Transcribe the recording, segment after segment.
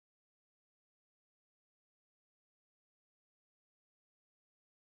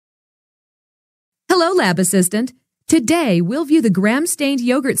Hello, Lab Assistant. Today, we'll view the gram-stained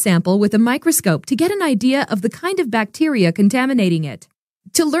yogurt sample with a microscope to get an idea of the kind of bacteria contaminating it.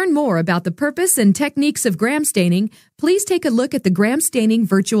 To learn more about the purpose and techniques of gram staining, please take a look at the gram staining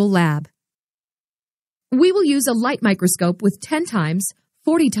virtual lab. We will use a light microscope with 10 times,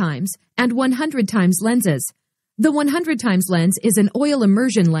 40 times, and 100 times lenses. The 100 times lens is an oil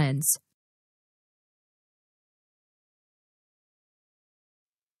immersion lens.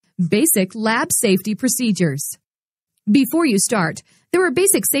 Basic lab safety procedures. Before you start, there are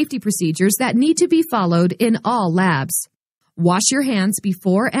basic safety procedures that need to be followed in all labs. Wash your hands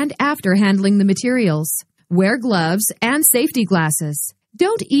before and after handling the materials. Wear gloves and safety glasses.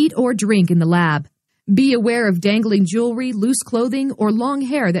 Don't eat or drink in the lab. Be aware of dangling jewelry, loose clothing, or long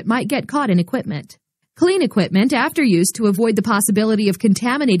hair that might get caught in equipment. Clean equipment after use to avoid the possibility of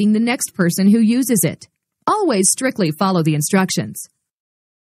contaminating the next person who uses it. Always strictly follow the instructions.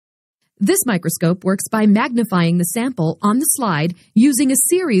 This microscope works by magnifying the sample on the slide using a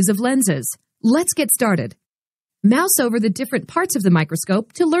series of lenses. Let's get started. Mouse over the different parts of the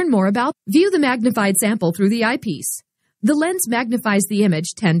microscope to learn more about. View the magnified sample through the eyepiece. The lens magnifies the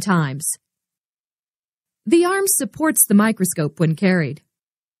image 10 times. The arm supports the microscope when carried.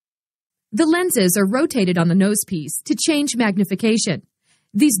 The lenses are rotated on the nosepiece to change magnification.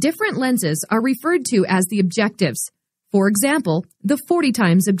 These different lenses are referred to as the objectives. For example, the 40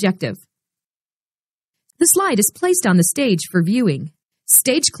 times objective. The slide is placed on the stage for viewing.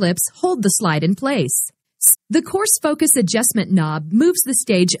 Stage clips hold the slide in place. The coarse focus adjustment knob moves the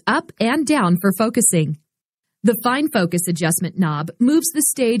stage up and down for focusing. The fine focus adjustment knob moves the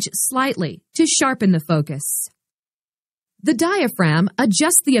stage slightly to sharpen the focus. The diaphragm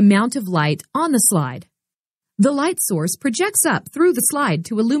adjusts the amount of light on the slide. The light source projects up through the slide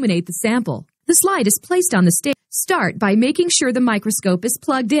to illuminate the sample. The slide is placed on the stage. Start by making sure the microscope is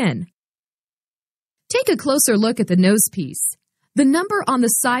plugged in. Take a closer look at the nosepiece. The number on the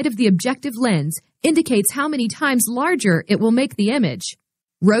side of the objective lens indicates how many times larger it will make the image.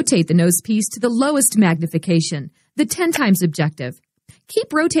 Rotate the nosepiece to the lowest magnification, the 10 times objective.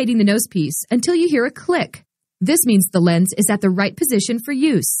 Keep rotating the nosepiece until you hear a click. This means the lens is at the right position for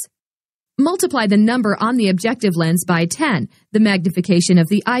use. Multiply the number on the objective lens by 10, the magnification of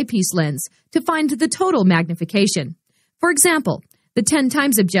the eyepiece lens, to find the total magnification. For example, the 10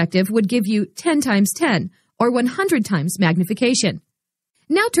 times objective would give you 10 times 10, or 100 times magnification.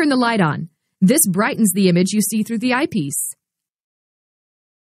 Now turn the light on. This brightens the image you see through the eyepiece.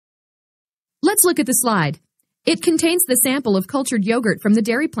 Let's look at the slide. It contains the sample of cultured yogurt from the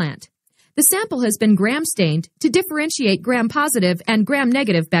dairy plant. The sample has been gram-stained to differentiate gram-positive and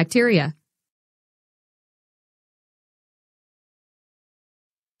gram-negative bacteria.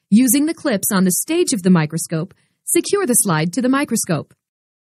 Using the clips on the stage of the microscope, secure the slide to the microscope.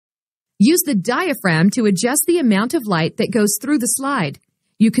 Use the diaphragm to adjust the amount of light that goes through the slide.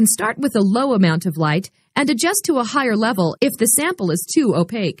 You can start with a low amount of light and adjust to a higher level if the sample is too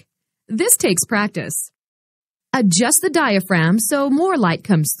opaque. This takes practice. Adjust the diaphragm so more light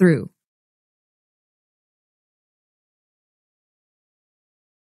comes through.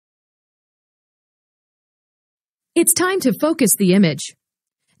 It's time to focus the image.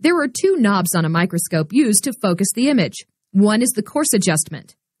 There are two knobs on a microscope used to focus the image. One is the coarse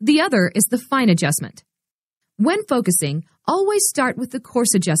adjustment. The other is the fine adjustment. When focusing, always start with the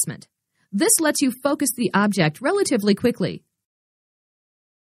coarse adjustment. This lets you focus the object relatively quickly.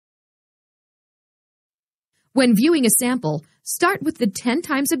 When viewing a sample, start with the 10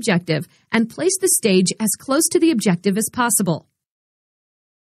 times objective and place the stage as close to the objective as possible.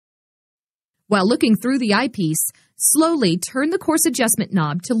 While looking through the eyepiece, slowly turn the coarse adjustment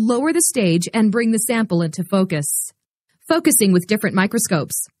knob to lower the stage and bring the sample into focus. Focusing with different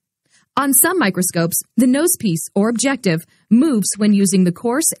microscopes. On some microscopes, the nosepiece or objective moves when using the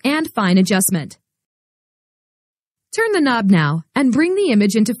coarse and fine adjustment. Turn the knob now and bring the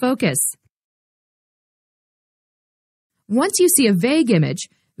image into focus. Once you see a vague image,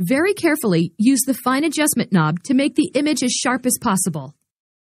 very carefully use the fine adjustment knob to make the image as sharp as possible.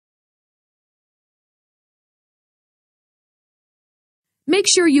 Make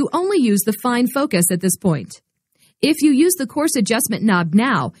sure you only use the fine focus at this point. If you use the coarse adjustment knob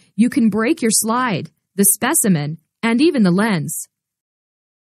now, you can break your slide, the specimen, and even the lens.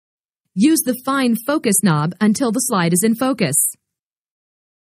 Use the fine focus knob until the slide is in focus.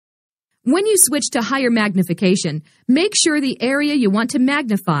 When you switch to higher magnification, make sure the area you want to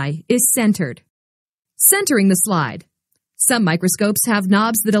magnify is centered. Centering the slide. Some microscopes have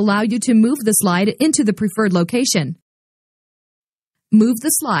knobs that allow you to move the slide into the preferred location. Move the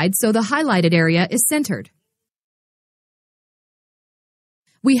slide so the highlighted area is centered.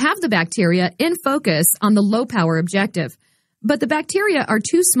 We have the bacteria in focus on the low-power objective, but the bacteria are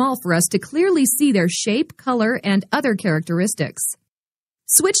too small for us to clearly see their shape, color, and other characteristics.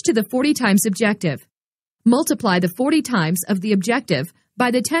 Switch to the 40 times objective. Multiply the 40 times of the objective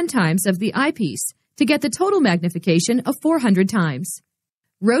by the 10 times of the eyepiece to get the total magnification of 400 times.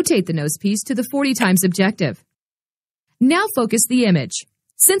 Rotate the nosepiece to the 40 times objective. Now focus the image.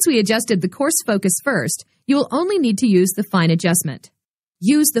 Since we adjusted the coarse focus first, you will only need to use the fine adjustment.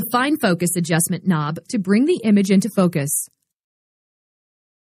 Use the fine focus adjustment knob to bring the image into focus.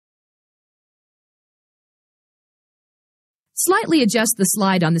 Slightly adjust the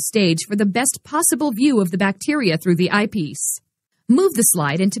slide on the stage for the best possible view of the bacteria through the eyepiece. Move the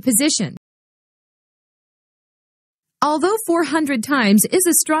slide into position. Although 400 times is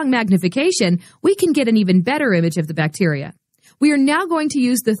a strong magnification, we can get an even better image of the bacteria. We are now going to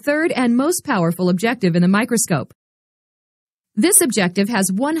use the third and most powerful objective in the microscope. This objective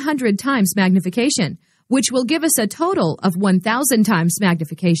has 100 times magnification, which will give us a total of 1,000 times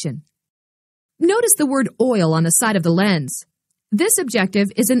magnification. Notice the word oil on the side of the lens. This objective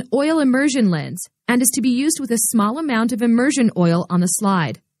is an oil immersion lens and is to be used with a small amount of immersion oil on the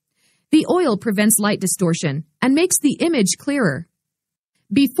slide. The oil prevents light distortion and makes the image clearer.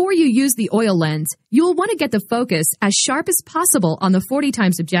 Before you use the oil lens, you will want to get the focus as sharp as possible on the 40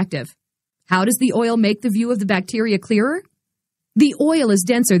 times objective. How does the oil make the view of the bacteria clearer? The oil is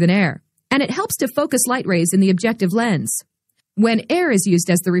denser than air, and it helps to focus light rays in the objective lens. When air is used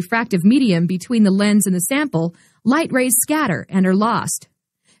as the refractive medium between the lens and the sample, light rays scatter and are lost.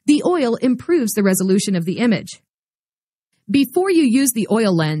 The oil improves the resolution of the image. Before you use the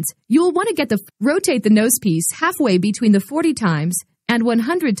oil lens, you will want to rotate the nosepiece halfway between the 40 times and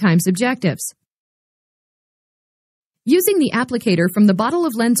 100 times objectives. Using the applicator from the bottle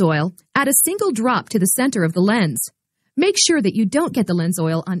of lens oil, add a single drop to the center of the lens. Make sure that you don't get the lens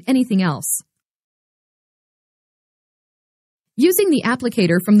oil on anything else. Using the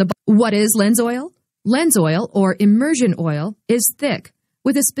applicator from What is lens oil? Lens oil, or immersion oil, is thick,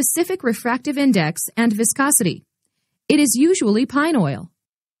 with a specific refractive index and viscosity. It is usually pine oil.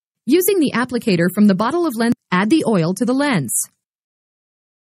 Using the applicator from the bottle of lens, add the oil to the lens.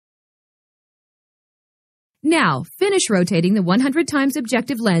 Now, finish rotating the 100 times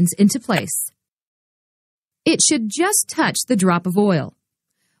objective lens into place. It should just touch the drop of oil.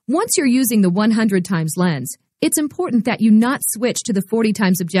 Once you're using the 100 times lens, it's important that you not switch to the 40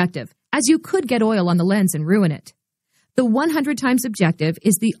 times objective, as you could get oil on the lens and ruin it. The 100 times objective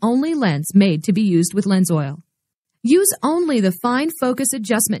is the only lens made to be used with lens oil. Use only the fine focus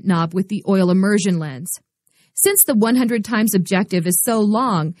adjustment knob with the oil immersion lens. Since the 100 times objective is so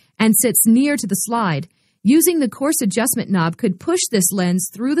long and sits near to the slide, using the coarse adjustment knob could push this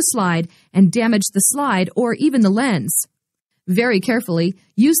lens through the slide and damage the slide or even the lens. Very carefully,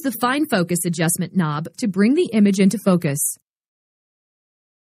 use the fine focus adjustment knob to bring the image into focus.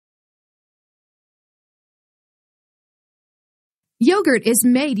 Yogurt is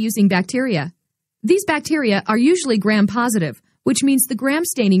made using bacteria. These bacteria are usually gram-positive, which means the gram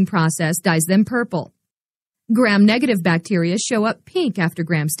staining process dyes them purple. Gram-negative bacteria show up pink after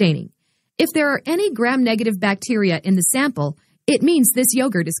gram staining. If there are any gram-negative bacteria in the sample, it means this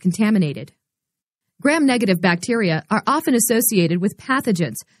yogurt is contaminated. Gram-negative bacteria are often associated with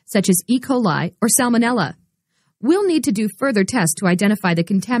pathogens such as E. coli or Salmonella. We'll need to do further tests to identify the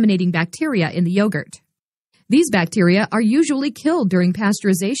contaminating bacteria in the yogurt. These bacteria are usually killed during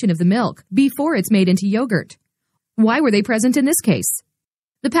pasteurization of the milk before it's made into yogurt. Why were they present in this case?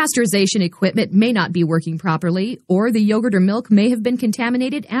 The pasteurization equipment may not be working properly, or the yogurt or milk may have been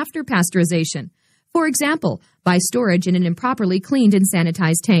contaminated after pasteurization, for example, by storage in an improperly cleaned and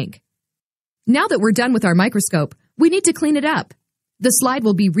sanitized tank. Now that we're done with our microscope, we need to clean it up. The slide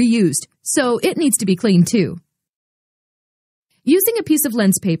will be reused, so it needs to be cleaned too. Using a piece of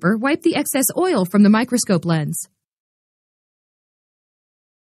lens paper, wipe the excess oil from the microscope lens.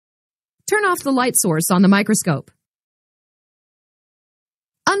 Turn off the light source on the microscope.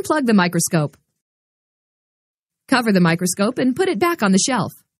 Unplug the microscope. Cover the microscope and put it back on the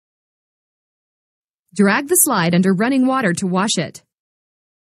shelf. Drag the slide under running water to wash it.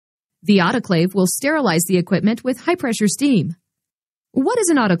 The autoclave will sterilize the equipment with high-pressure steam. What is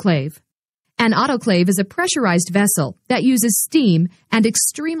an autoclave? An autoclave is a pressurized vessel that uses steam and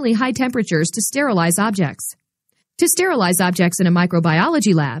extremely high temperatures to sterilize objects. To sterilize objects in a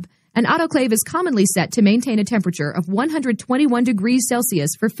microbiology lab, an autoclave is commonly set to maintain a temperature of 121 degrees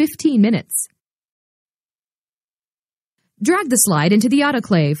Celsius for 15 minutes. Drag the slide into the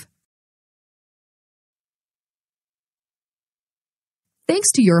autoclave.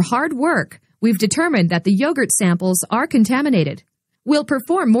 Thanks to your hard work, we've determined that the yogurt samples are contaminated. will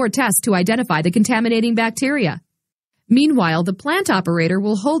perform more tests to identify the contaminating bacteria. Meanwhile, the plant operator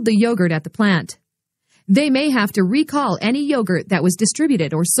will hold the yogurt at the plant. They may have to recall any yogurt that was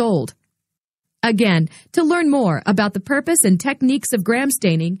distributed or sold. Again, to learn more about the purpose and techniques of gram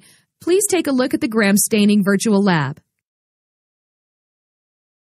staining, please take a look at the Gram Staining Virtual Lab.